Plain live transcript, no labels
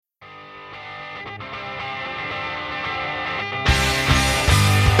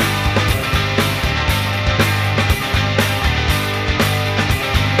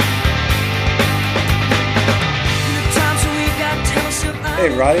Hey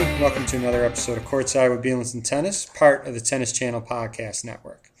everybody, welcome to another episode of Courtside with Beelinson Tennis, part of the Tennis Channel Podcast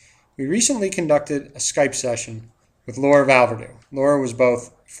Network. We recently conducted a Skype session with Laura Valverdue. Laura was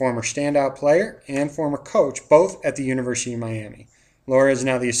both former standout player and former coach, both at the University of Miami. Laura is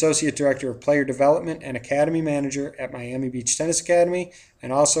now the Associate Director of Player Development and Academy Manager at Miami Beach Tennis Academy,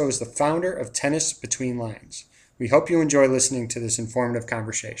 and also is the founder of Tennis Between Lines. We hope you enjoy listening to this informative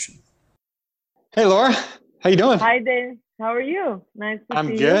conversation. Hey Laura, how you doing? Hi Dave, how are you? Nice to see you.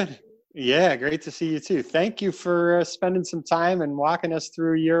 I'm good. Yeah, great to see you too. Thank you for spending some time and walking us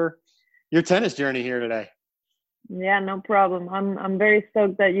through your tennis journey here today. Yeah, no problem. I'm very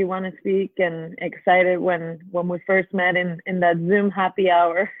stoked that you want to speak and excited when we first met in that Zoom happy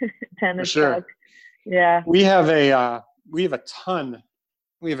hour tennis For sure. talk. Yeah. We have a ton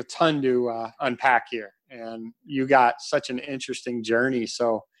to unpack here, and you got such an interesting journey.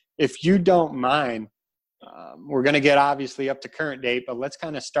 So if you don't mind, we're going to get obviously up to current date, but let's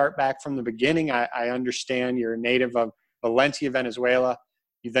kind of start back from the beginning. I understand you're a native of Valencia, Venezuela.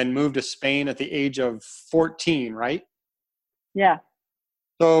 You then moved to Spain at the age of 14, right? Yeah.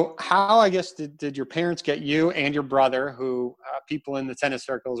 So how, I guess, did your parents get you and your brother, who people in the tennis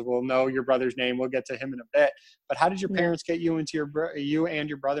circles will know your brother's name. We'll get to him in a bit. But how did your parents get you into you and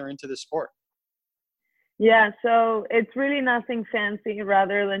your brother into the sport? Yeah, so it's really nothing fancy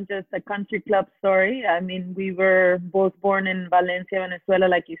rather than just a country club story. I mean, we were both born in Valencia, Venezuela,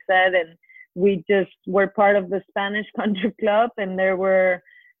 like you said, and we just were part of the Spanish country club, and there were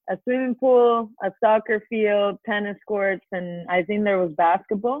a swimming pool, a soccer field, tennis courts, and I think there was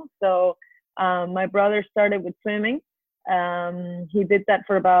basketball. So my brother started with swimming. He did that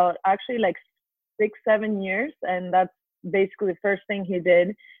for about actually like 6-7 years, and that's basically the first thing he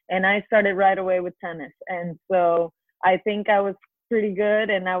did. And I started right away with tennis. And so I think I was pretty good,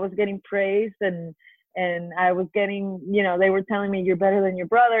 and I was getting praised, and I was getting, they were telling me you're better than your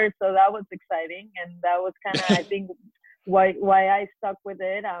brother. So that was exciting. And that was kind of, I think, why I stuck with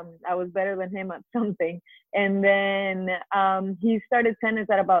it. I was better than him at something. And then he started tennis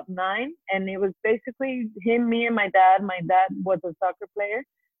at about 9, and it was basically him, me, and my dad. My dad was a soccer player.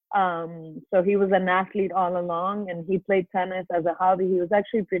 So he was an athlete all along, and he played tennis as a hobby. He was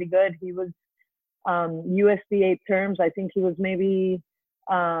actually pretty good. He was USDA terms. I think he was maybe,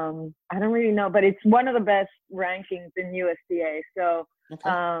 I don't really know, but it's one of the best rankings in USDA. So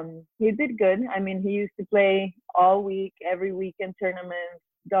he did good. I mean, he used to play all week, every weekend tournaments,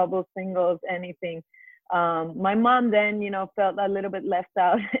 doubles, singles, anything. My mom then, felt a little bit left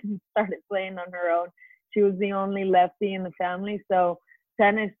out and started playing on her own. She was the only lefty in the family. So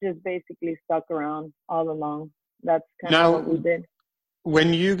tennis just basically stuck around all along. That's kind of what we did.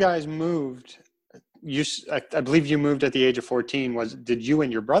 When you guys moved, I believe you moved at the age of 14. Did you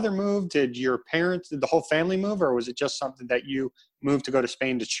and your brother move? Did the whole family move, or was it just something that you moved to go to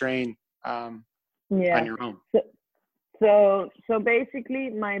Spain to train on your own? So basically,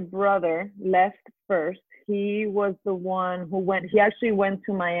 my brother left first. He was the one who he actually went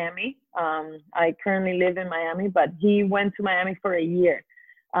to Miami. I currently live in Miami, but he went to Miami for a year.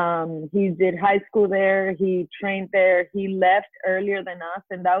 He did high school there. He trained there. He left earlier than us,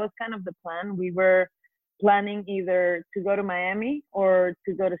 and that was kind of the plan. We were planning either to go to Miami or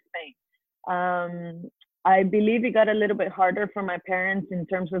to go to Spain. I believe it got a little bit harder for my parents in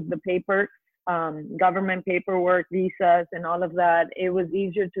terms of the government paperwork, visas, and all of that. It was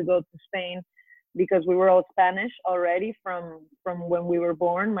easier to go to Spain because we were all Spanish already from when we were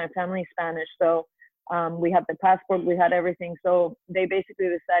born. My family's Spanish, so we had the passport, we had everything. So they basically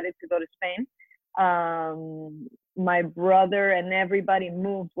decided to go to Spain. My brother and everybody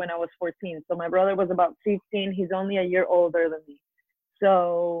moved when I was 14. So my brother was about 15. He's only a year older than me.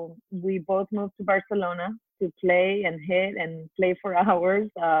 So we both moved to Barcelona to play and hit and play for hours,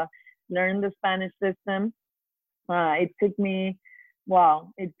 learn the Spanish system. It took me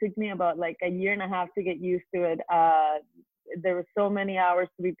about like a year and a half to get used to it. There were so many hours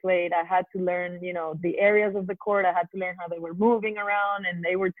to be played. I had to learn, the areas of the court. I had to learn how they were moving around, and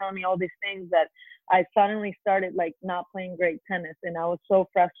they were telling me all these things that I suddenly started like not playing great tennis, and I was so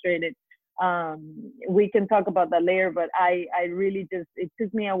frustrated. We can talk about that later, but I really it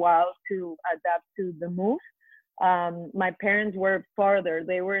took me a while to adapt to the move. My parents were farther.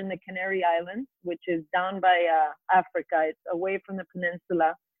 They were in the Canary Islands, which is down by Africa. It's away from the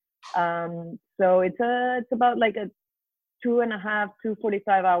peninsula. So it's about like a 2.5 to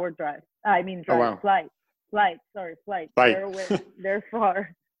 45-hour drive. I mean, drive. Oh, wow. Flight. They're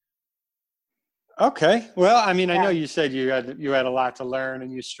far. Okay. Well, I mean, I know you said you had a lot to learn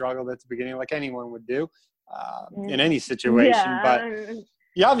and you struggled at the beginning, like anyone would do in any situation. But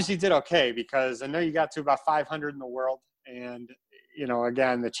you obviously did okay, because I know you got to about 500 in the world, and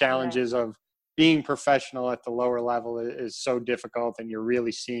again, the challenges of being professional at the lower level is so difficult, and you're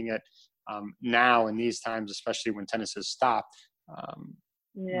really seeing it now in these times, especially when tennis has stopped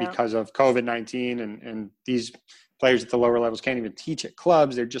because of COVID-19, and these players at the lower levels can't even teach at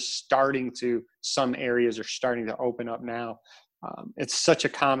clubs. They're just some areas are starting to open up now. It's such a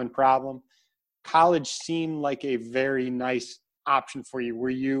common problem. College seemed like a very nice option for you.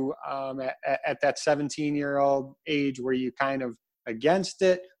 Were you at that 17-year-old age, were you kind of against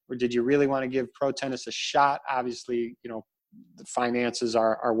it, or did you really want to give pro tennis a shot? Obviously, the finances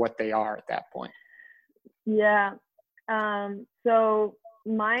are what they are at that point. Yeah. So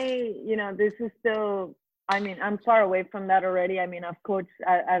this is still, I'm far away from that already.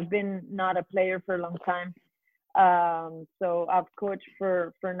 I've been not a player for a long time. So I've coached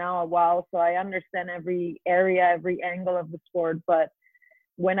for now a while, so I understand every area, every angle of the sport. But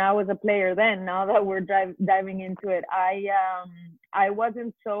when I was a player then, now that we're diving into it, I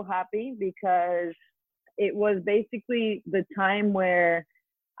wasn't so happy, because it was basically the time where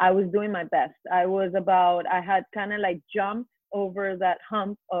I was doing my best. I had kind of like jumped over that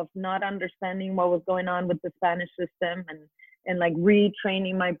hump of not understanding what was going on with the Spanish system, and like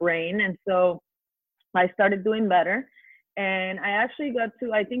retraining my brain. And so I started doing better, and I actually got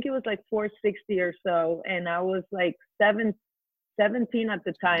to, I think it was like 460 or so, and I was like 17 at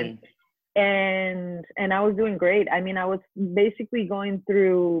the time. And I was doing great. I was basically going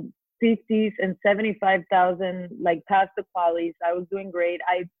through 50s and 75,000, like past the qualies. I was doing great.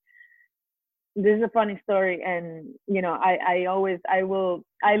 This is a funny story, and I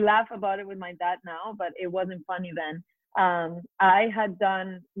laugh about it with my dad now, but it wasn't funny then. I had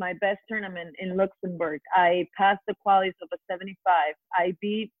done my best tournament in Luxembourg. I passed the qualies of a 75. I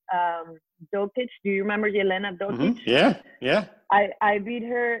beat Dokic. Do you remember Jelena Dokic? Mm-hmm. Yeah. I beat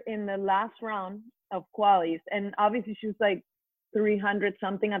her in the last round of qualies, and obviously she was like 300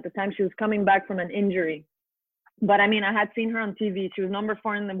 something at the time. She was coming back from an injury. But I had seen her on TV. She was number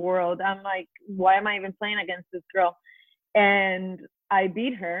 4 in the world. I'm like, why am I even playing against this girl? And I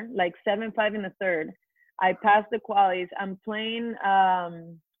beat her like 7-5 in the third. I passed the qualies. I'm playing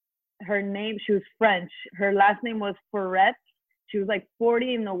her name. She was French. Her last name was Ferret. She was like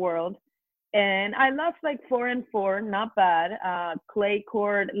 40 in the world. And I lost like 4-4, not bad. Clay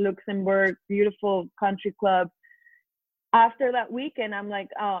court, Luxembourg, beautiful country club. After that weekend, I'm like,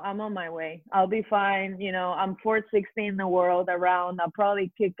 oh, I'm on my way. I'll be fine. I'm 460 in the world around. I'll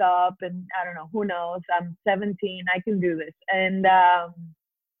probably kick up, and I don't know, who knows? I'm 17. I can do this. And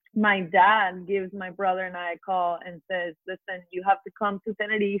my dad gives my brother and I a call and says, listen, you have to come to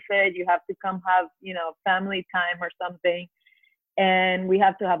Tenerife. You have to come have, family time or something. And we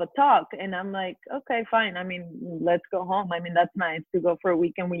have to have a talk. And I'm like, okay, fine. Let's go home. That's nice to go for a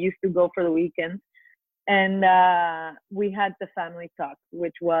weekend. We used to go for the weekends. And we had the family talk,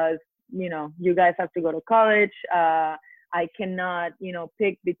 which was, you guys have to go to college. I cannot,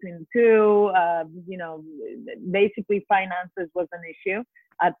 pick between the two. Basically finances was an issue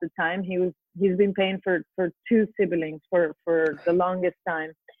at the time. He's been paying for 2 siblings for the longest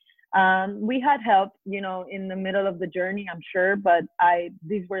time. We had help, in the middle of the journey, I'm sure, but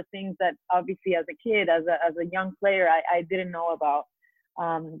these were things that obviously as a kid, as a young player, I didn't know about.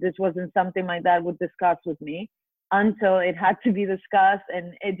 This wasn't something my dad would discuss with me until it had to be discussed.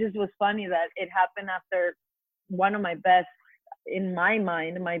 And it just was funny that it happened after one of my best, in my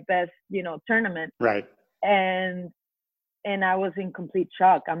mind, tournament. Right. And I was in complete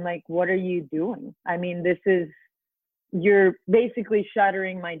shock. I'm like, what are you doing? You're basically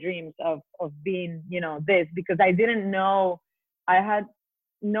shattering my dreams of being, this, because I didn't know, I had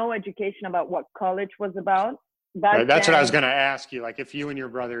no education about what college was about. Right. That's what I was going to ask you. Like, if you and your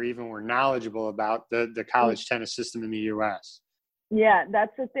brother even were knowledgeable about the college tennis system in the U.S. Yeah,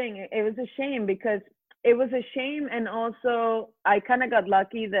 that's the thing. It was a shame, because it was a shame. And also I kind of got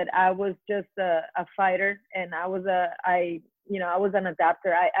lucky that I was just a fighter, and I was an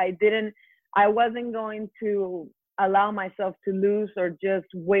adapter. I wasn't going to allow myself to lose or just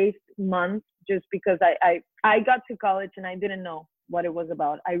waste months just because I got to college and I didn't know what it was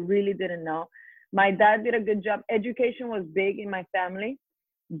about. I really didn't know. My dad did a good job. Education was big in my family,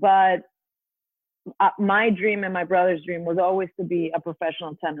 but my dream and my brother's dream was always to be a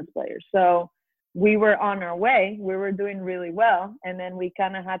professional tennis player. So we were on our way. We were doing really well, and then we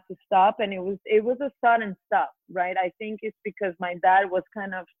kind of had to stop. And it was a sudden stop, right? I think it's because my dad was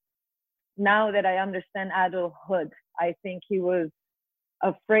kind of, now that I understand adulthood, I think he was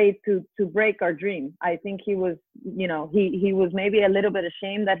afraid to break our dream. I think he was, he was maybe a little bit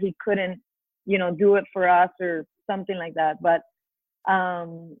ashamed that he couldn't, do it for us or something like that. But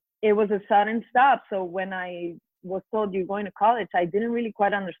it was a sudden stop. So when I was told you're going to college, I didn't really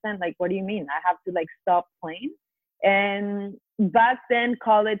quite understand, like, what do you mean? I have to like stop playing? And back then,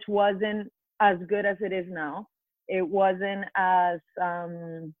 college wasn't as good as it is now. It wasn't as,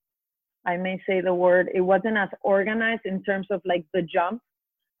 I may say the word, it wasn't as organized in terms of like the jump.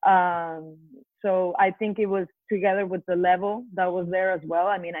 So I think it was together with the level that was there as well.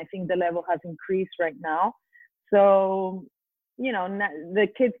 I mean, I think the level has increased right now. So, you know, the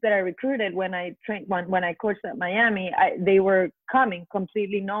kids that I recruited when I trained, when I coached at Miami, they were coming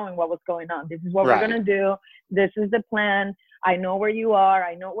completely knowing what was going on. This is what we're going to do. This is the plan. I know where you are.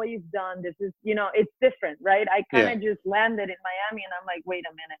 I know what you've done. This is, you know, it's different, right? I kind of just landed in Miami and I'm like, wait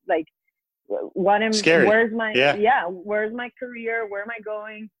a minute, like, where's my career? Where am I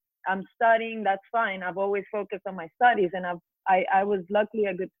going? I'm studying. That's fine. I've always focused on my studies, and I was luckily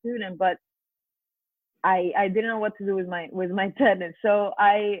a good student, but I didn't know what to do with my tennis. So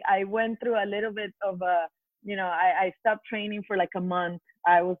I went through a little bit of a, you know, I stopped training for like a month.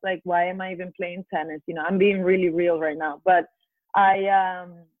 I was like, why am I even playing tennis? You know, I'm being really real right now. But I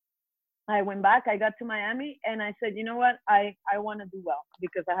went back, I got to Miami, and I said, you know what, I want to do well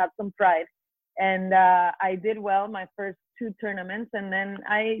because I have some pride. And I did well my first 2 tournaments. And then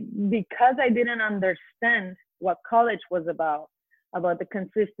because I didn't understand what college was about the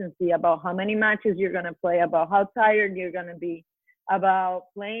consistency, about how many matches you're going to play, about how tired you're going to be, about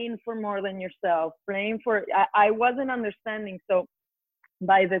playing for more than yourself, I wasn't understanding. So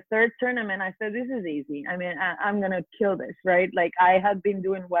by the 3rd tournament, I said, this is easy. I mean, I'm going to kill this, right? Like, I had been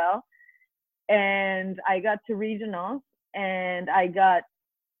doing well. And I got to regionals, and I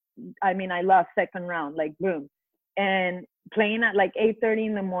lost 2nd round, like, boom. And playing at like 8:30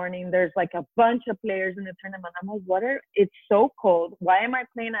 in the morning, there's like a bunch of players in the tournament. I'm like, it's so cold. Why am I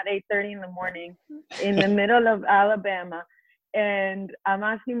playing at 8:30 in the morning in the middle of Alabama? And I'm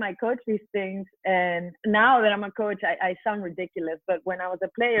asking my coach these things. And now that I'm a coach, I sound ridiculous. But when I was a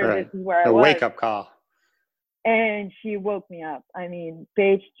player, This is where I was. A wake-up call. And she woke me up. I mean,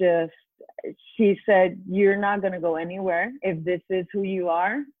 Paige she said, you're not going to go anywhere if this is who you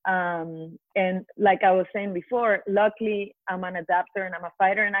are. And like I was saying before, luckily I'm an adapter and I'm a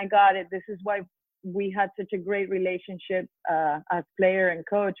fighter and I got it. This is why we had such a great relationship as player and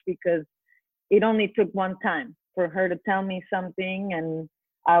coach, because it only took one time for her to tell me something. And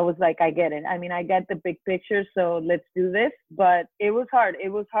I was like, I get it. I mean, I get the big picture, so let's do this. But it was hard. It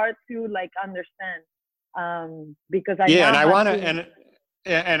was hard to like understand. Because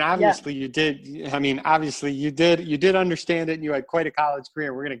and obviously you did. I mean, obviously you did understand it, and you had quite a college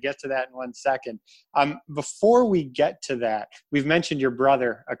career. We're going to get to that in 1 second. Before we get to that, we've mentioned your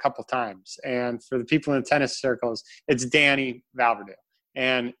brother a couple times, and for the people in the tennis circles, it's Danny Vallverdu,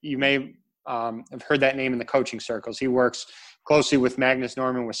 and you may have heard that name in the coaching circles. He works closely with Magnus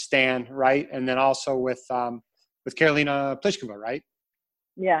Norman, with Stan, right, and then also with Karolina Pliskova, right?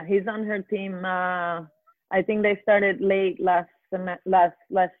 Yeah, he's on her team. I think they started late last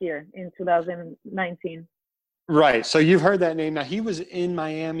year in 2019. Right. So you've heard that name. Now, he was in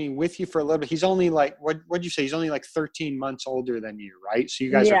Miami with you for a little bit. He's only like, what'd you say? He's only like 13 months older than you, right? So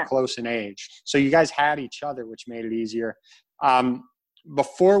you guys are close in age. So you guys had each other, which made it easier.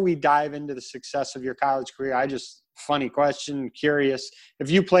 Before we dive into the success of your college career, funny question, curious. If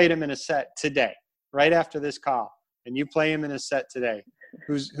you played him in a set today, right after this call, and you play him in a set today,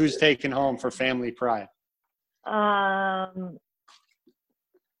 who's taken home for family pride?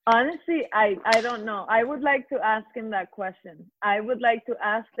 Honestly, I don't know. I would like to ask him that question. I would like to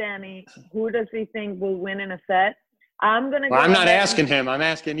ask Danny, who does he think will win in a set? I'm not asking him. I'm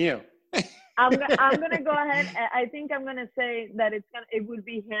asking you. I'm gonna go ahead. I think I'm gonna say that it would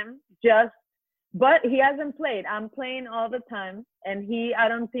be him. But he hasn't played. I'm playing all the time, and I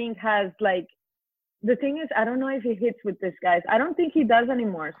don't think has like. The thing is, I don't know if he hits with this, guys. I don't think he does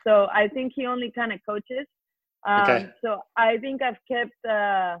anymore. So I think he only kind of coaches. Okay. So I think I've kept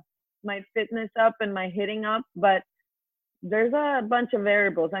my fitness up and my hitting up, but there's a bunch of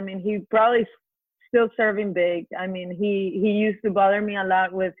variables. I mean, he probably still serving big. I mean, he used to bother me a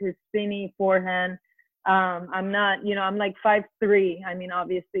lot with his spinny forehand. I'm not, I'm like 5'3". I mean,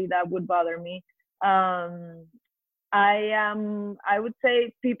 obviously that would bother me. I would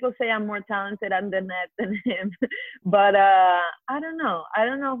say people say I'm more talented on the net than him, but I don't know. I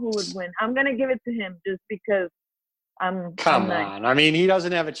don't know who would win. I'm gonna give it to him just because Come on. I mean, he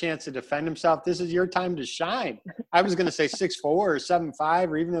doesn't have a chance to defend himself. This is your time to shine. I was gonna say 6'4" or 7'5"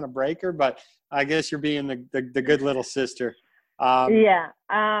 or even in a breaker, but I guess you're being the good little sister. I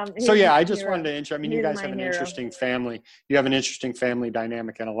just wanted to intro. I mean, you guys have an interesting family. You have an interesting family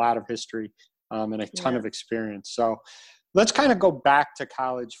dynamic and a lot of history. And a ton of experience. So let's kind of go back to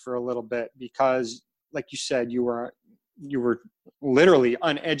college for a little bit, because like you said, you were literally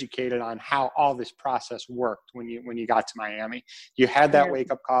uneducated on how all this process worked when you got to Miami. You had that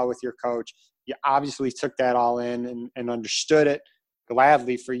wake up call with your coach. You obviously took that all in and understood it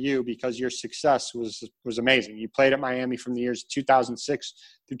gladly for you, because your success was amazing. You played at Miami from the years 2006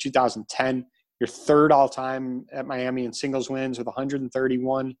 through 2010. You're third all time at Miami in singles wins with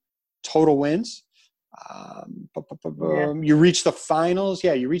 131 total wins. You reached the finals.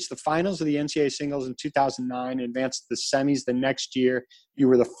 Yeah, you reached the finals of the NCAA singles in 2009, advanced to the semis the next year. You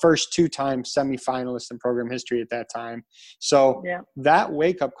were the first two-time semifinalist in program history at that time. So that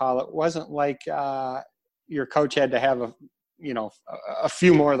wake-up call, it wasn't like your coach had to have a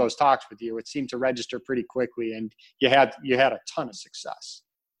few more of those talks with you. It seemed to register pretty quickly, and you had a ton of success.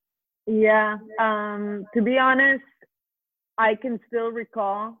 Yeah. To be honest, I can still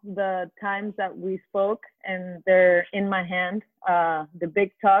recall the times that we spoke, and they're in my hand. The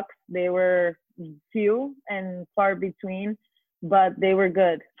big talks, they were few and far between, but they were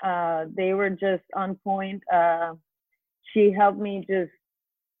good. They were just on point. She helped me just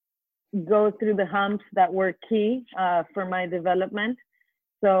go through the humps that were key for my development.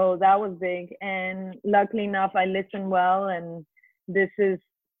 So that was big. And luckily enough, I listened well. And this is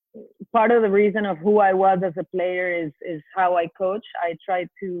part of the reason of who I was as a player is how I coach. I try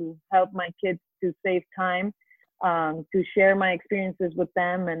to help my kids to save time, to share my experiences with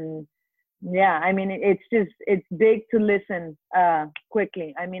them. And yeah, I mean, it's big to listen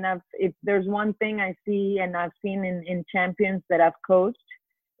quickly. I mean, if there's one thing I see and I've seen in champions that I've coached,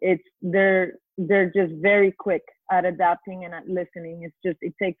 it's they're just very quick at adapting and at listening.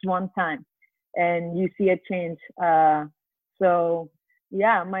 It takes one time and you see a change. So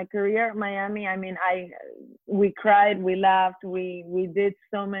yeah, my career at Miami, I mean, we cried, we laughed, we did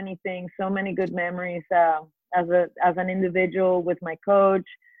so many things, so many good memories as an individual with my coach,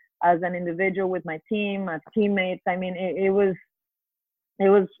 as an individual with my team, as teammates. I mean, it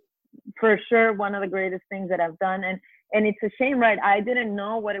was for sure one of the greatest things that I've done. And it's a shame, right? I didn't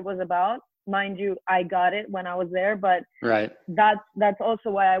know what it was about. Mind you, I got it when I was there, but right. That's also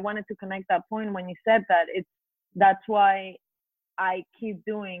why I wanted to connect that point when you said that. That's why I keep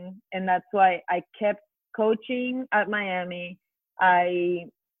doing, and that's why I kept coaching at Miami.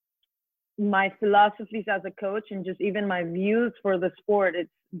 My philosophies as a coach and just even my views for the sport,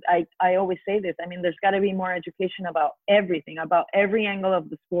 I always say this. I mean, there's got to be more education about everything, about every angle of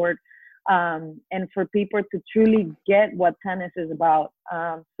the sport, and for people to truly get what tennis is about.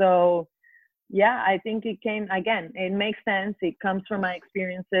 So yeah, I think it makes sense. It comes from my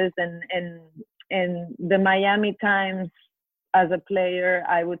experiences and the Miami times as a player.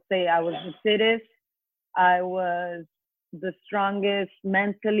 I would say I was the fittest. I was the strongest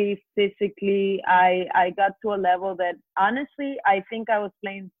mentally, physically. I got to a level that honestly, I think I was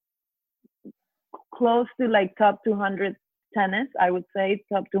playing close to like top 200 tennis. I would say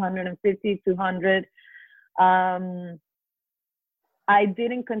top 250, 200. I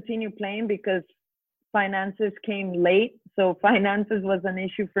didn't continue playing because finances came late. So finances was an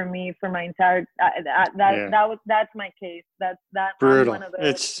issue for me for my entire. That's my case. That's brutal. I'm one of the,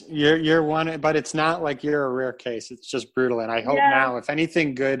 it's you're one, but it's not like you're a rare case. It's just brutal. And I hope now, if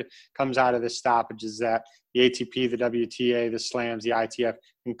anything good comes out of this stoppage, is that the ATP, the WTA, the Slams, the ITF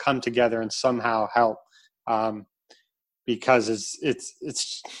can come together and somehow help. Because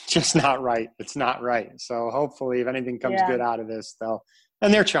it's just not right. It's not right. So hopefully, if anything comes good out of this,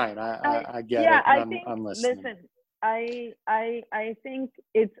 they're trying. I get it. I'm listening. Listen, I think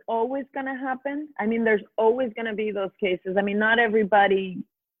it's always gonna happen. I mean, there's always gonna be those cases. I mean, not everybody.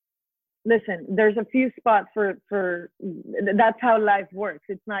 Listen, there's a few spots for that's how life works.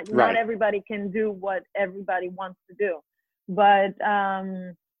 It's not everybody can do what everybody wants to do, but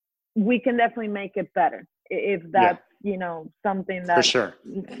we can definitely make it better if that's something that for sure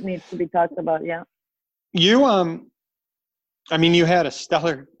needs to be talked about. Yeah. You I mean, you had a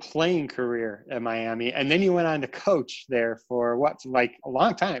stellar playing career at Miami, and then you went on to coach there for like a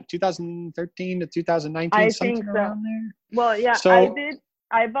long time, 2013 to 2019, I something think so. around there. Well, yeah, so, I did.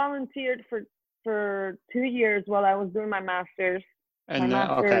 I volunteered for 2 years while I was doing my master's. And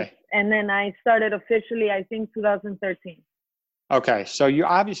then I started officially, I think, 2013. Okay, so you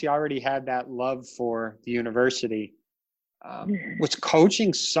obviously already had that love for the university. Was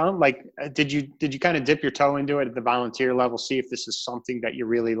coaching did you kind of dip your toe into it at the volunteer level, see if this is something that you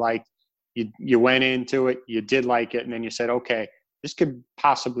really liked? You went into it, you did like it, and then you said, okay, this could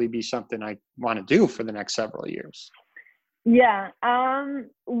possibly be something I want to do for the next several years. Yeah.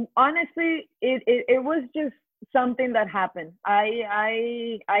 Honestly, it was just something that happened.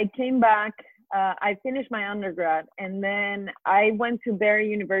 I came back I finished my undergrad, and then I went to Barry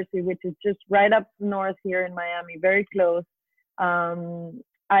University, which is just right up north here in Miami, very close.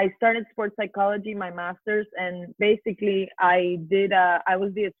 I started sports psychology, my master's, and basically I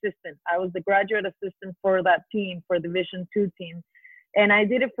was the assistant. I was the graduate assistant for that team, for Division II team. And I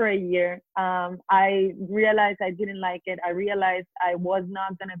did it for a year. I realized I didn't like it. I realized I was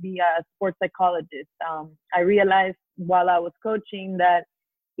not going to be a sports psychologist. I realized while I was coaching that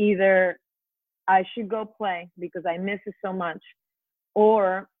either I should go play because I miss it so much,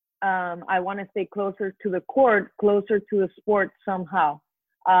 or I want to stay closer to the court, closer to the sport somehow.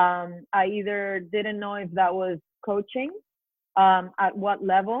 I either didn't know if that was coaching, at what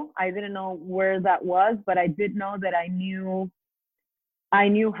level. I didn't know where that was, but I did know that I knew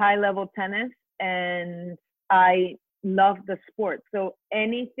high level tennis, and I loved the sport. So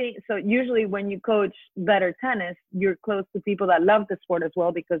usually when you coach better tennis, you're close to people that love the sport as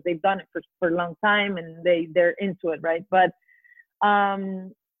well, because they've done it for a long time and they're into it, right? But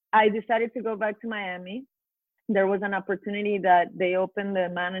I decided to go back to Miami. There was an opportunity that they opened the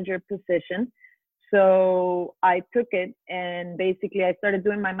manager position. So I took it, and basically I started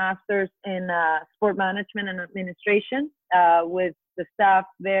doing my master's in sport management and administration with the staff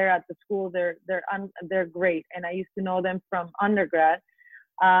there at the school. They're great, and I used to know them from undergrad.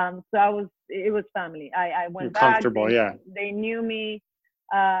 So it was family. I went back. Comfortable, yeah. They knew me.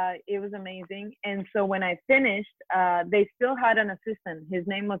 It was amazing. And so when I finished, they still had an assistant. His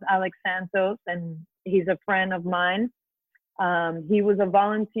name was Alex Santos, and he's a friend of mine. He was a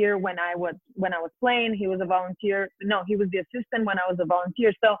volunteer when I was playing. He was a volunteer. No, he was the assistant when I was a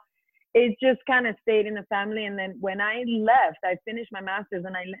volunteer. So it just kind of stayed in the family. And then when I left, I finished my master's,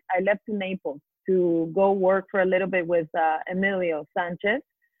 and I left to Naples to go work for a little bit with Emilio Sanchez,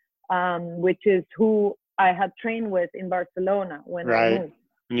 which is who I had trained with in Barcelona when I moved.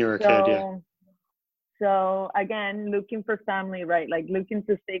 When you were a kid, yeah. So again, looking for family, right? Like looking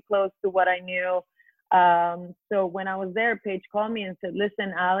to stay close to what I knew. So when I was there, Paige called me and said,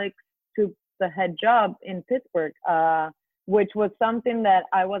 listen, Alex took the head job in Pittsburgh, which was something that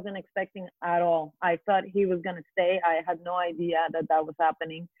I wasn't expecting at all. I thought he was going to stay. I had no idea that was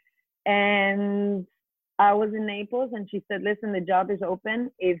happening. And I was in Naples, and she said, listen, the job is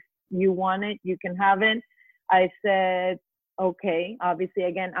open. If you want it, you can have it. I said, okay. Obviously,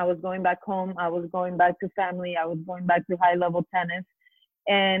 again, I was going back home. I was going back to family. I was going back to high level tennis.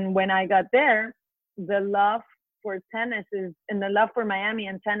 And when I got there, the love for tennis and the love for Miami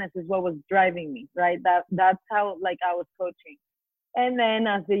and tennis is what was driving me, right? That's how I was coaching. And then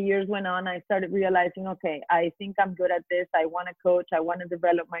as the years went on, I started realizing, okay, I think I'm good at this. I want to coach. I want to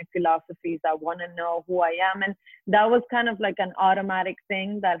develop my philosophies. I want to know who I am. And that was kind of like an automatic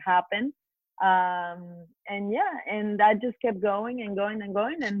thing that happened. And that just kept going and going and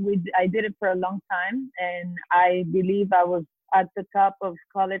going. And I did it for a long time. And I believe I was at the top of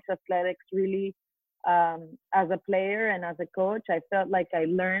college athletics, really, as a player and as a coach. I felt like I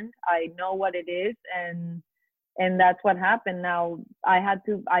know what it is. And that's what happened. Now I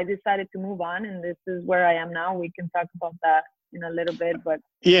decided to move on, and this is where I am now. We can talk about that in a little bit, but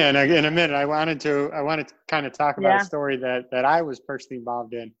yeah, and in a minute, I wanted to kind of talk about a story that I was personally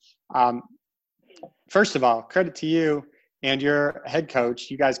involved in. First of all, credit to you and your head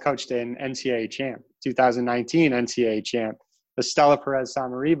coach. You guys coached in NCAA champ, 2019 NCAA champ, Estela Perez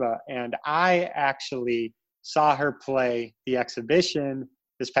Samariba, and I actually saw her play the exhibition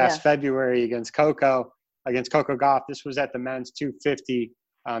this past February against Coco Gauff. This was at the men's 250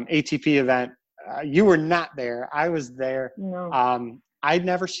 ATP event. You were not there. I was there. No. I'd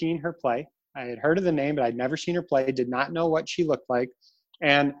never seen her play. I had heard of the name, but I'd never seen her play. Did not know what she looked like.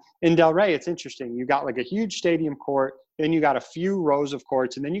 And in Delray, it's interesting. You got like a huge stadium court, then you got a few rows of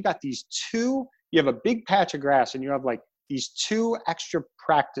courts, and then you got you have a big patch of grass, and you have like these two extra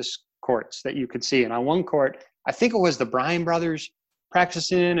practice courts that you could see. And on one court, I think it was the Bryan brothers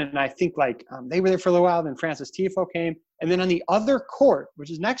practicing, and I think they were there for a little while. Then Frances Tiafoe came, and then on the other court, which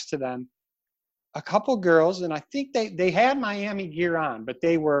is next to them, a couple girls, and I think they had Miami gear on, but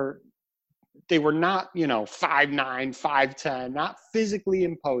they were not 5'9", 5'10", not physically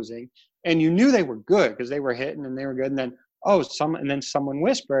imposing, and you knew they were good because they were hitting and they were good. And then someone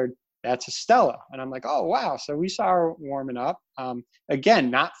whispered, "That's Estela," and I'm like, "Oh wow!" So we saw her warming up.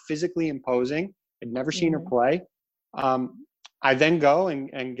 Again, not physically imposing. I'd never seen her play. I then go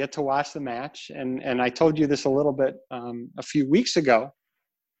and get to watch the match. And I told you this a little bit a few weeks ago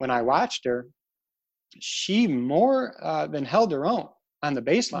when I watched her. She more than held her own on the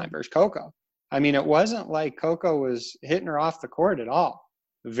baseline versus Coco. I mean, it wasn't like Coco was hitting her off the court at all.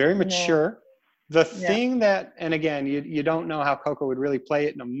 Very mature, The thing that, and again, you don't know how Coco would really play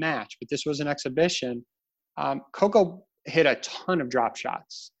it in a match, but this was an exhibition. Coco hit a ton of drop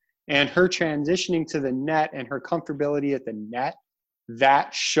shots, and her transitioning to the net and her comfortability at the net,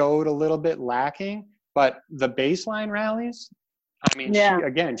 that showed a little bit lacking. But the baseline rallies, I mean,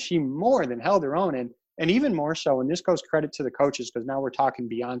 she more than held her own, and even more so, and this goes credit to the coaches, because now we're talking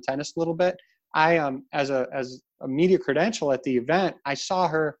beyond tennis a little bit. I as a media credential at the event, I saw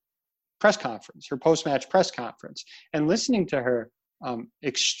her press conference, her post-match press conference, and listening to her,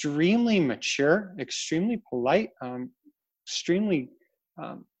 extremely mature, extremely polite, extremely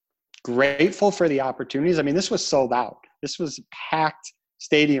grateful for the opportunities. I mean, this was sold out. This was packed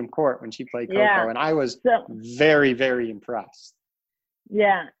stadium court when she played Coco, and I was very, very impressed.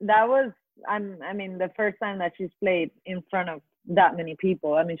 Yeah, that was, I mean, the first time that she's played in front of that many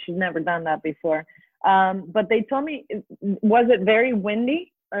people. I mean, she's never done that before. But they told me, was it very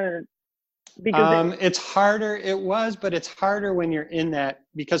windy? Or because it's harder. It was, but it's harder when you're in that,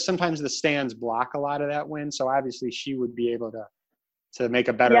 because sometimes the stands block a lot of that wind. So obviously she would be able to make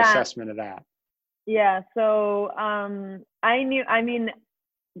a better assessment of that. Yeah. So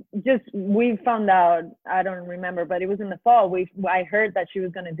we found out, I don't remember, but it was in the fall. I heard that she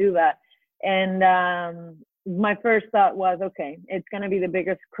was going to do that. And my first thought was, okay, it's going to be the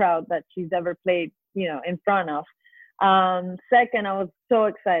biggest crowd that she's ever played, in front of. Second, I was so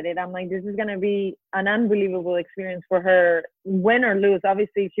excited. I'm like, this is going to be an unbelievable experience for her, win or lose.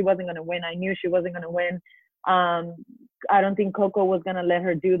 Obviously, she wasn't going to win. I knew she wasn't going to win. I don't think Coco was going to let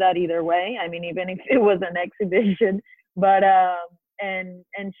her do that either way. I mean, even if it was an exhibition, but, and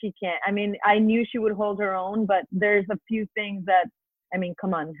she can't. I mean, I knew she would hold her own, but there's a few things that, I mean,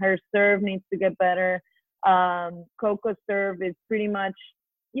 come on, her serve needs to get better. Coco's serve is pretty much,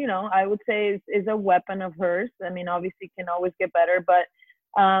 I would say is a weapon of hers. I mean, obviously can always get better, but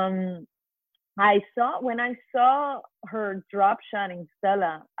when I saw her drop shotting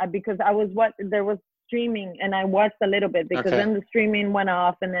Stella, because there was streaming and I watched a little bit, because then the streaming went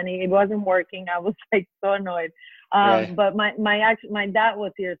off and then it wasn't working. I was like so annoyed. But my dad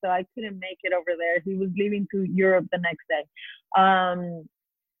was here, so I couldn't make it over there. He was leaving to Europe the next day.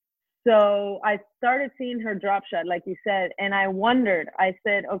 So I started seeing her drop shot, like you said, and I wondered, I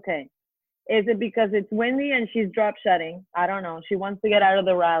said, okay, is it because it's windy and she's drop shotting? I don't know. She wants to get out of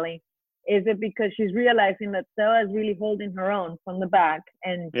the rally. Is it because she's realizing that Stella is really holding her own from the back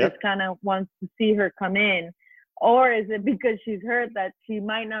and just kind of wants to see her come in? Or is it because she's heard that she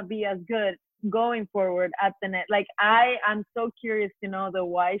might not be as good going forward at the net? Like, I'm so curious to know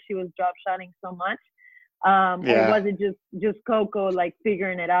why she was drop shotting so much. Or was it just Coco like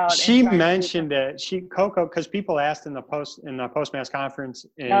figuring it out? She mentioned it. Coco, because people asked in the post-match conference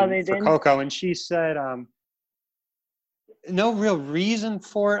for Coco, and she said no real reason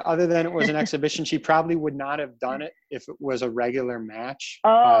for it other than it was an exhibition. She probably would not have done it if it was a regular match.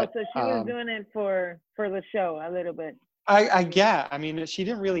 So she was doing it for the show a little bit. I mean, she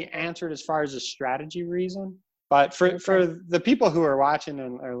didn't really answer it as far as a strategy reason. But for the people who are watching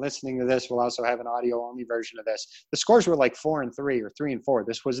and are listening to this, we'll also have an audio-only version of this. The scores were like 4-3 or 3-4.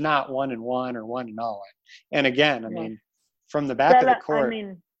 This was not 1-1 or 1-0. And again, I mean, from the back Stella, of the court. I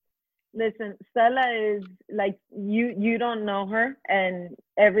mean, listen, Stella is like, you don't know her, and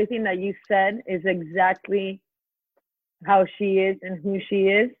everything that you said is exactly how she is and who she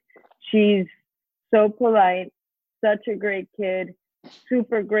is. She's so polite, such a great kid.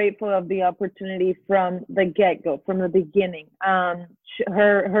 Super grateful of the opportunity from the get-go, from the beginning.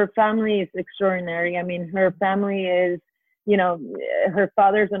 Her family is extraordinary. I mean, her family is, her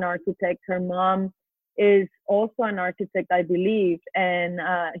father's an architect. Her mom is also an architect, I believe, and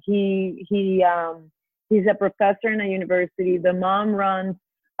he's a professor in a university. The mom runs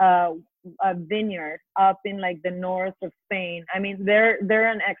a vineyard up in like the north of Spain. I mean, they're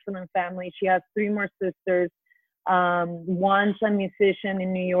an excellent family. She has 3 more sisters. One's a musician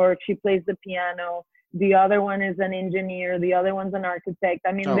in New York. She plays the piano. The other one is an engineer. The other one's an architect.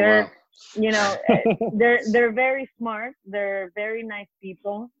 I mean, they're very smart. They're very nice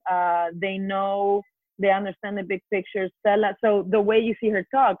people. They understand the big picture. Stella, so the way you see her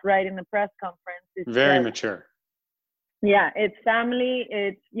talk, right, in the press conference is very mature. Yeah, it's family.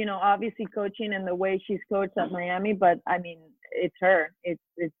 It's, obviously coaching and the way she's coached at Miami, but I mean, it's her. It's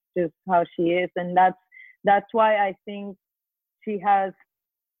just how she is, and that's why I think she has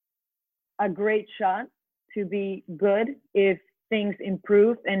a great shot to be good if things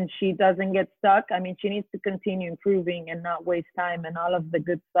improve and she doesn't get stuck. I mean, she needs to continue improving and not waste time and all of the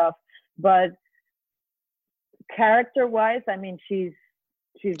good stuff. But character-wise, I mean, she's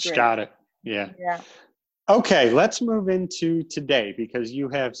great. She got it. Yeah. Yeah. Okay, let's move into today because you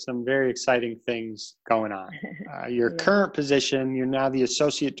have some very exciting things going on. Your Yeah. current position, you're now the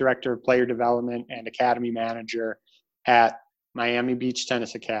Associate Director of Player Development and Academy Manager at Miami Beach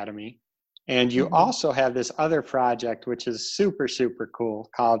Tennis Academy. And you also have this other project, which is super, super cool,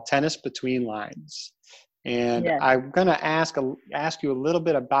 called Tennis Between Lines. And Yes. I'm going to ask you a little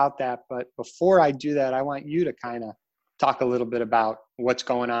bit about that. But before I do that, I want you to kind of talk a little bit about what's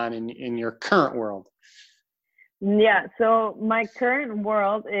going on in your current world. Yeah, so my current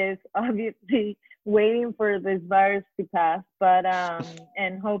world is obviously waiting for this virus to pass, but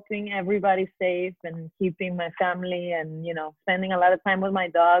and hoping everybody's safe and keeping my family and spending a lot of time with my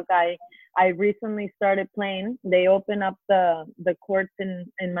dog. I recently started playing. They opened up the courts in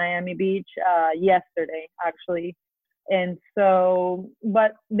Miami Beach yesterday actually. And so,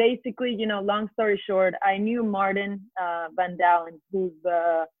 but basically, long story short, I knew Martin Van Dalen, who's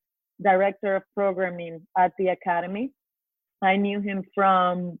the director of programming at the academy. I knew him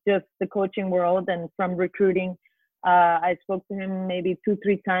from just the coaching world and from recruiting. I spoke to him maybe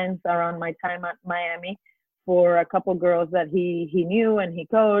 2-3 times around my time at Miami for a couple girls that he knew and he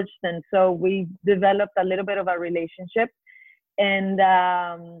coached. And so we developed a little bit of a relationship. And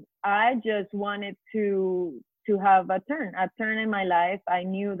I just wanted to have a turn in my life. I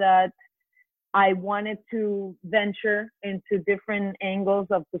knew that I wanted to venture into different angles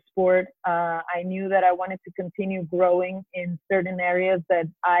of the sport. I knew that I wanted to continue growing in certain areas that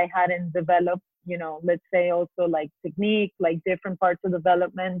I hadn't developed, let's say also like technique, like different parts of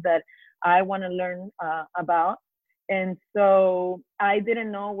development that I want to learn about. And so I didn't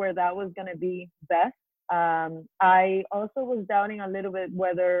know where that was going to be best. I also was doubting a little bit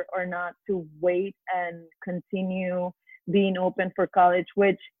whether or not to wait and continue being open for college,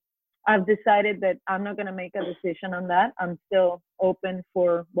 which I've decided that I'm not going to make a decision on that. I'm still open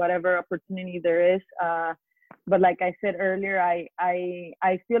for whatever opportunity there is. But like I said earlier,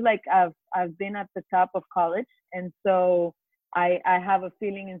 I feel like I've been at the top of college. And so I have a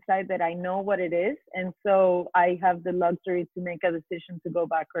feeling inside that I know what it is. And so I have the luxury to make a decision to go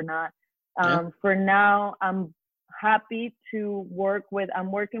back or not. For now, I'm happy to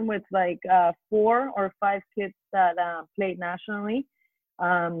I'm working with like 4 or 5 kids that played nationally.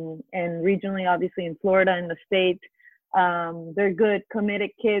 And regionally, obviously in Florida, in the state. They're good,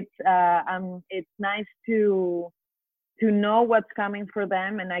 committed kids. It's nice to know what's coming for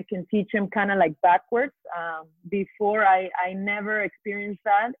them, and I can teach them kind of like backwards. Before I never experienced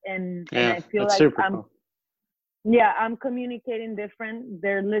that, and I feel like cool. I'm communicating different.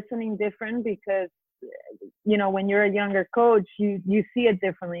 They're listening different because when you're a younger coach, you see it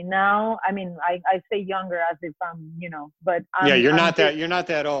differently. Now, I mean, I say younger as if I'm, but you're not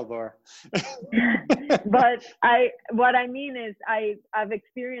that old, Laura. But what I mean is I've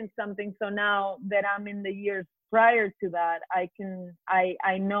experienced something. So now that I'm in the years prior to that,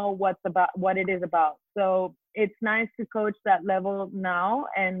 I know what it is about. So it's nice to coach that level now.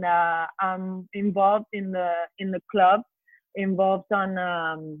 And I'm involved in the club, involved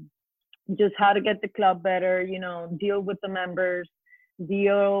on, just how to get the club better, deal with the members,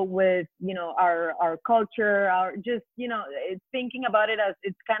 deal with, our culture, thinking about it as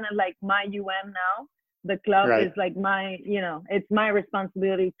it's kind of like my now. The club is like my, it's my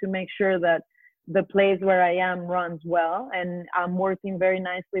responsibility to make sure that the place where I am runs well. And I'm working very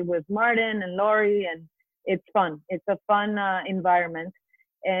nicely with Martin and Lori, and it's fun. It's a fun environment.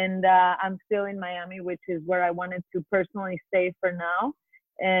 And I'm still in Miami, which is where I wanted to personally stay for now.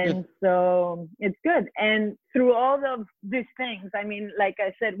 And so it's good. And through all of these things, I mean, like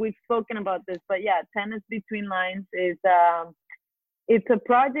I said, we've spoken about this, but yeah, Tennis Between Lines is, it's a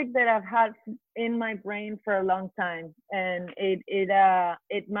project that I've had in my brain for a long time. And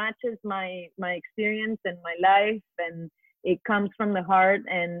it matches my experience and my life, and it comes from the heart.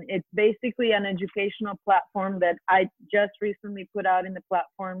 And it's basically an educational platform that I just recently put out in the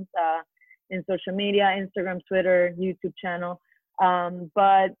platforms, in social media, Instagram, Twitter, YouTube channel.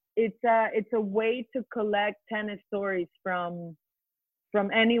 But it's a way to collect tennis stories from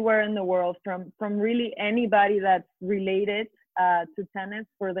anywhere in the world, from really anybody that's related to tennis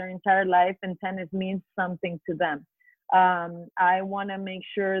for their entire life, and tennis means something to them. I want to make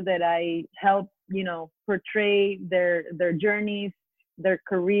sure that I help, portray their journeys, their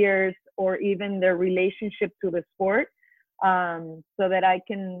careers, or even their relationship to the sport, so that I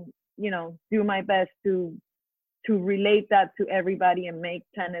can, do my best to relate that to everybody and make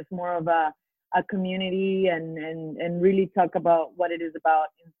tennis more of a community, and really talk about what it is about,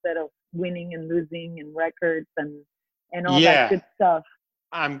 instead of winning and losing and records and all that good stuff.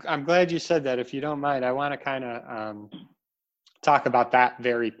 I'm glad you said that. If you don't mind, I want to kind of talk about that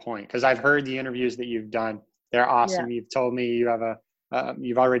very point, because I've heard the interviews that you've done. They're Yeah. awesome. You've told me you have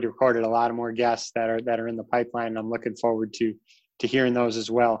you've already recorded a lot of more guests that are in the pipeline. And I'm looking forward to hearing those as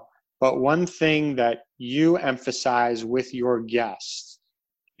well. But one thing that you emphasize with your guests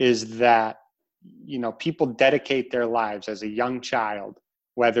is that, you know, people dedicate their lives as a young child,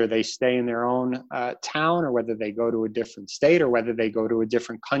 whether they stay in their own town or whether they go to a different state or whether they go to a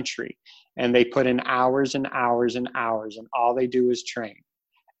different country, and they put in hours and hours and hours, and all they do is train.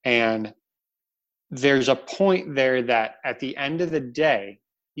 And there's a point there that at the end of the day,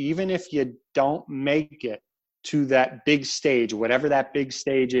 even if you don't make it to that big stage, whatever that big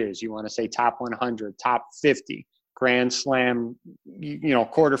stage is, you want to say top 100, top 50, Grand Slam, you know,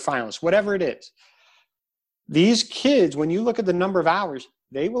 quarterfinals, whatever it is. These kids, when you look at the number of hours,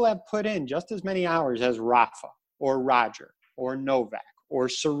 they will have put in just as many hours as Rafa or Roger or Novak or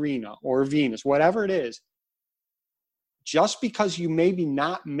Serena or Venus, whatever it is. Just because you maybe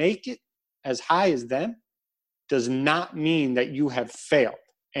not make it as high as them does not mean that you have failed.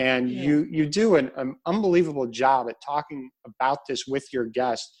 And you do an unbelievable job at talking about this with your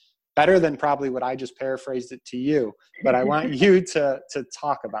guests, better than probably what I just paraphrased it to you. But I want you to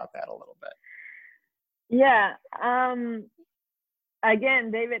talk about that a little bit. Yeah. Again,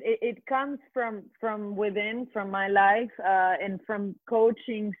 David, it comes from within, from my life, and from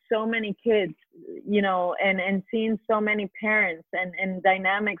coaching so many kids, you know, and seeing so many parents and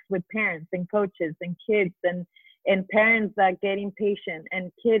dynamics with parents and coaches and kids and parents that get impatient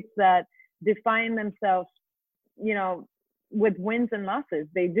and kids that define themselves, you know, with wins and losses.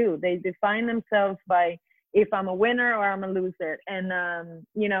 They do. They define themselves by if I'm a winner or I'm a loser. And,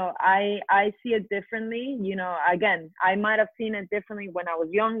 you know, I see it differently. You know, again, I might have seen it differently when I was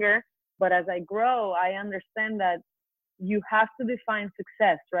younger, but as I grow, I understand that you have to define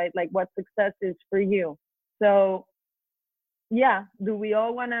success, right? Like what success is for you. So yeah, do we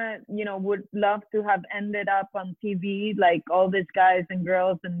all want to, you know, would love to have ended up on TV, like all these guys and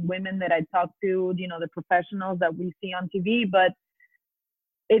girls and women that I talk to, you know, the professionals that we see on TV, but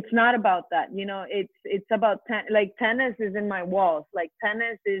it's not about that. You know, it's about like tennis is in my walls. Like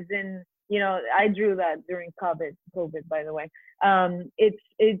tennis is in, you know, I drew that during COVID, by the way.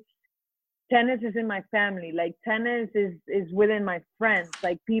 It's tennis is in my family. Like tennis is within my friends,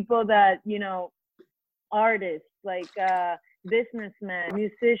 like people that, you know, artists, like businessmen,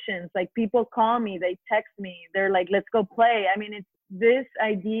 musicians, like people call me, they text me, they're like, let's go play. I mean, it's this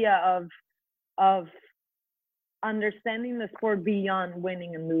idea of understanding the sport beyond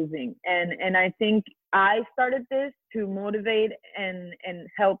winning and losing. And I think I started this to motivate and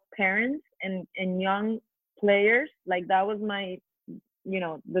help parents and young players. Like that was my, you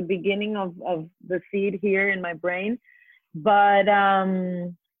know, the beginning of the seed here in my brain. But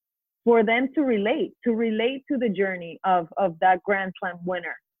for them to relate to the journey of that Grand Slam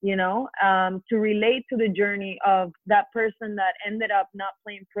winner, you know, to relate to the journey of that person that ended up not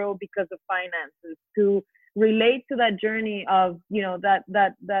playing pro because of finances, to relate to that journey of, you know,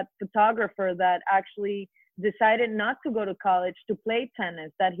 that photographer that actually decided not to go to college to play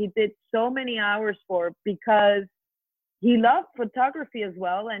tennis, that he did so many hours for because he loved photography as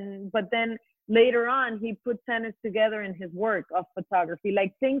well. But then later on, he put tennis together in his work of photography,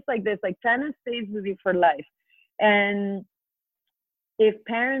 like things like this, like tennis stays with you for life. And if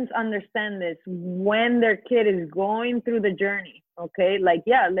parents understand this when their kid is going through the journey, okay, like,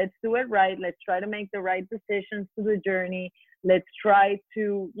 yeah, let's do it right. Let's try to make the right decisions to the journey. Let's try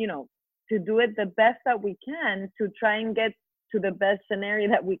to, you know, to do it the best that we can to try and get to the best scenario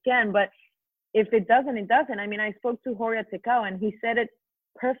that we can. But if it doesn't, it doesn't. I mean, I spoke to Horia Tecau and he said it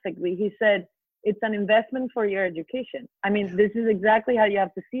perfectly. He said, it's an investment for your education. I mean, this is exactly how you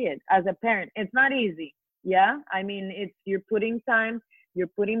have to see it as a parent. It's not easy. Yeah. I mean, it's, you're putting time, you're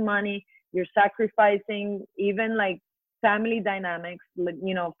putting money, you're sacrificing even like family dynamics,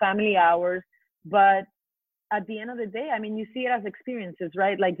 you know, family hours. But at the end of the day, I mean, you see it as experiences,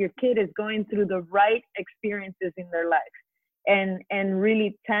 right? Like your kid is going through the right experiences in their life. And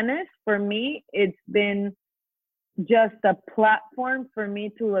really tennis, for me, it's been just a platform for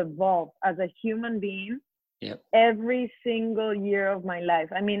me to evolve as a human being. Yep. Every single year of my life.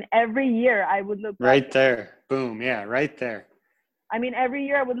 I mean, every year I would look back. Right there. Boom. Yeah, right there. I mean, every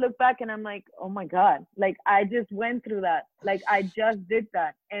year I would look back and I'm like, oh my God, like I just went through that. Like I just did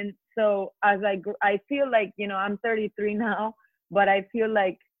that. And so as I feel like, you know, I'm 33 now, but I feel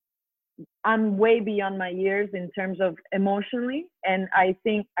like I'm way beyond my years in terms of emotionally. And I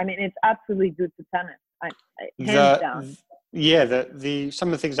think, I mean, it's absolutely due to tennis. Hands down. Yeah, some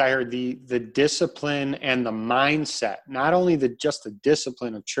of the things I heard, the discipline and the mindset, not only just the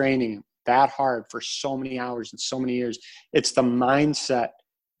discipline of training that hard for so many hours and so many years. It's the mindset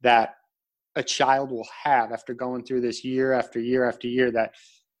that a child will have after going through this year after year after year, that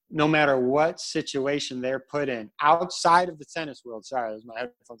no matter what situation they're put in outside of the tennis world, sorry, those are my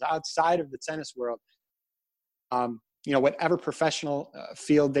headphones, outside of the tennis world, you know, whatever professional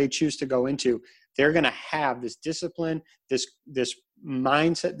field they choose to go into, they're going to have this discipline, this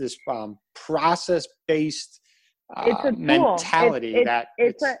mindset, this process-based it's a mentality.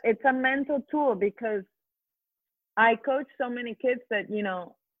 It's a mental tool, because I coach so many kids that, you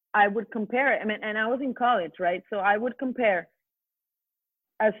know, I would compare it. I mean, and I was in college, right? So I would compare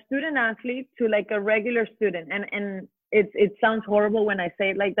a student athlete to like a regular student, and it sounds horrible when I say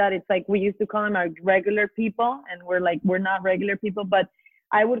it like that. It's like we used to call them our regular people, and we're not regular people, but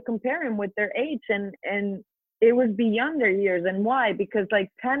I would compare them with their age, and it was beyond their years. And why? Because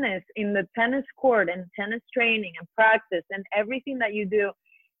like tennis, in the tennis court and tennis training and practice and everything that you do,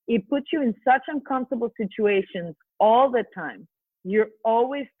 it puts you in such uncomfortable situations all the time. You're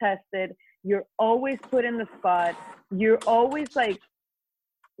always tested. You're always put in the spot. You're always like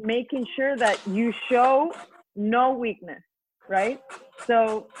making sure that you show no weakness, right?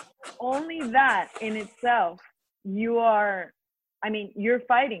 So only that in itself, you're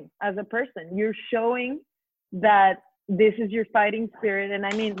fighting as a person. You're showing that this is your fighting spirit. And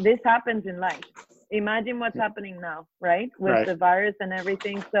I mean, this happens in life. Imagine what's happening now, right? With the virus and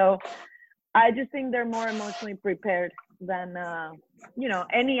everything. So I just think they're more emotionally prepared than, you know,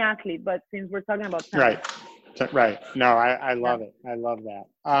 any athlete. But since we're talking about tennis. Right. No, I love it. I love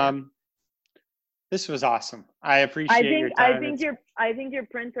that. This was awesome. I appreciate your time. I think your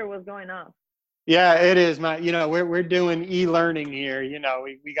printer was going off. Yeah, it is. You know, we're doing e-learning here. You know,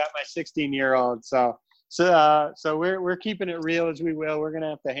 we got my 16-year-old, so we're keeping it real as we will. We're gonna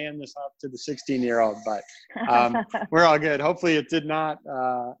have to hand this off to the 16-year-old, but we're all good. Hopefully, it did not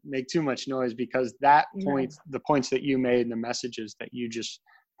make too much noise, because the points that you made and the messages that you just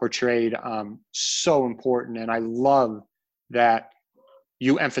portrayed, so important. And I love that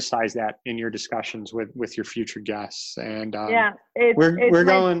you emphasize that in your discussions with your future guests. And we're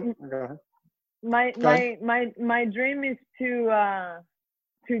going. My dream is to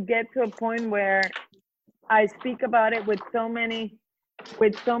get to a point where I speak about it with so many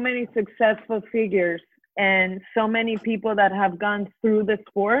successful figures and so many people that have gone through the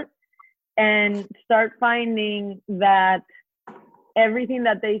sport, and start finding that everything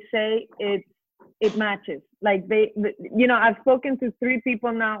that they say, it matches. Like you know, I've spoken to 3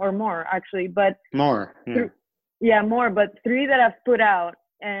 people now, or more actually, but more, more, but 3 that I've put out,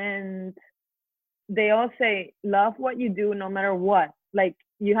 and they all say, love what you do no matter what. Like,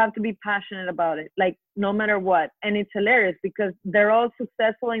 you have to be passionate about it, like no matter what. And it's hilarious because they're all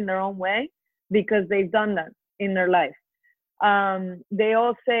successful in their own way because they've done that in their life. They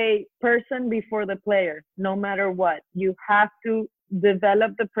all say person before the player, no matter what. You have to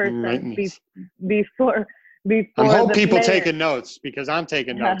develop the person before I hope the people player. Taking notes, because I'm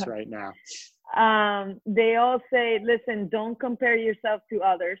taking notes right now. They all say, listen, don't compare yourself to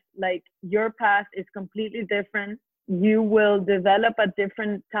others. Like, your path is completely different. You will develop at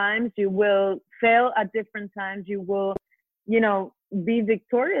different times. You will fail at different times. You will, you know, be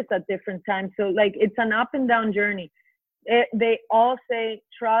victorious at different times. So like, it's an up and down journey. They all say,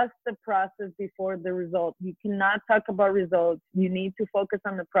 trust the process before the result. You cannot talk about results. You need to focus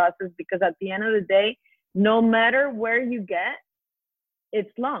on the process, because at the end of the day, no matter where you get,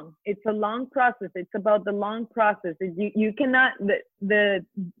 it's long. It's a long process. It's about the long process. You cannot, the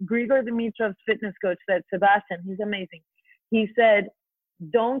Grigor Dimitrov's fitness coach said, Sebastian, he's amazing. He said,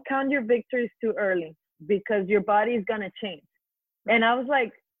 don't count your victories too early, because your body is going to change. And I was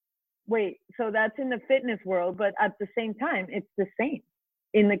like, wait, so that's in the fitness world, but at the same time, it's the same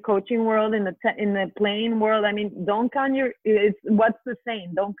in the coaching world, in the playing world. I mean, don't count what's the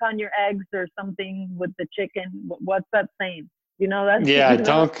saying? Don't count your eggs or something with the chicken. What's that saying? You know that? Yeah,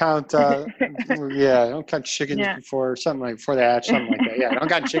 don't count. Don't count chickens before before they hatch, something like that. Yeah, don't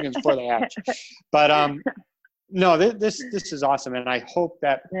count chickens before they hatch. But no, this is awesome, and I hope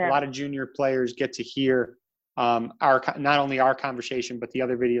that a lot of junior players get to hear not only our conversation, but the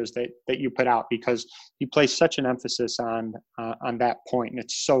other videos that you put out, because you place such an emphasis on that point, and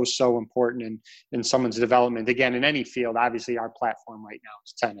it's so important in someone's development. Again, in any field, obviously our platform right now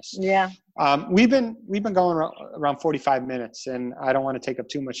is tennis. Yeah. We've been going around 45 minutes, and I don't want to take up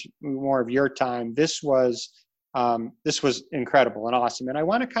too much more of your time. This was incredible and awesome, and I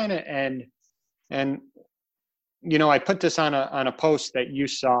want to kind of end. And you know, I put this on a post that you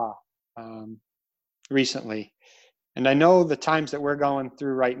saw recently, and I know the times that we're going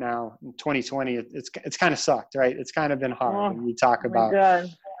through right now in 2020, it's kind of sucked, right? It's kind of been hard. And you talk about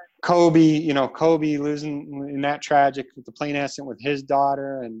Kobe losing in that tragic with the plane accident with his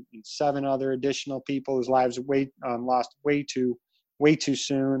daughter, and 7 other additional people whose lives lost way too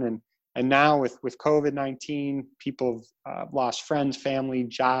soon. And now with COVID-19, people have lost friends, family,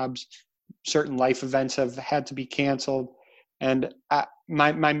 jobs. Certain life events have had to be canceled. And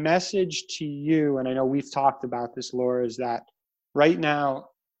my message to you, and I know we've talked about this, Laura, is that right now,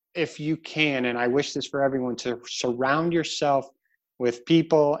 if you can, and I wish this for everyone, to surround yourself with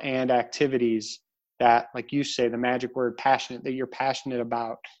people and activities that, like you say, the magic word, passionate, that you're passionate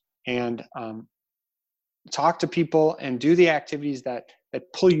about, and talk to people and do the activities that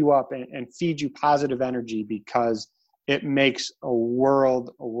pull you up and feed you positive energy, because it makes a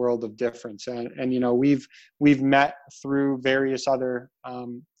world of difference. And we've met through various other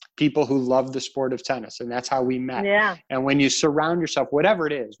people who love the sport of tennis, and that's how we met. Yeah. And when you surround yourself, whatever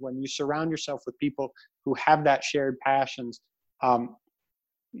it is, when you surround yourself with people who have that shared passions,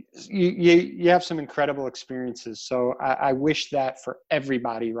 you have some incredible experiences. So I wish that for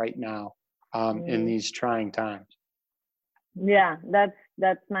everybody right now in these trying times. Yeah,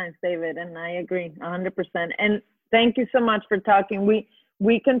 that's nice, David, and I agree 100%. And thank you so much for talking.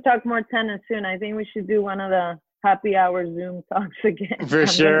 We can talk more tennis soon. I think we should do one of the happy hour Zoom talks again. For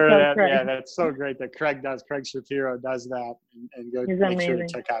sure. That's so great that Craig Shapiro does that, and go make sure to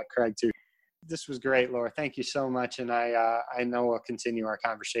check out Craig too. This was great, Laura. Thank you so much. And I know we'll continue our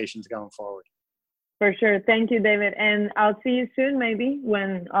conversations going forward. For sure. Thank you, David. And I'll see you soon, maybe,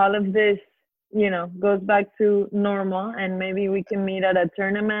 when all of this, goes back to normal, and maybe we can meet at a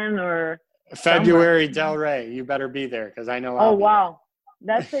tournament or February, Delray. You better be there, because I know. Oh, wow.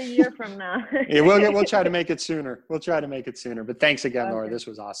 That's a year from now. Yeah, we'll try to make it sooner. But thanks again, Laura. This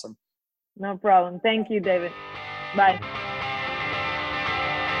was awesome. No problem. Thank you, David. Bye.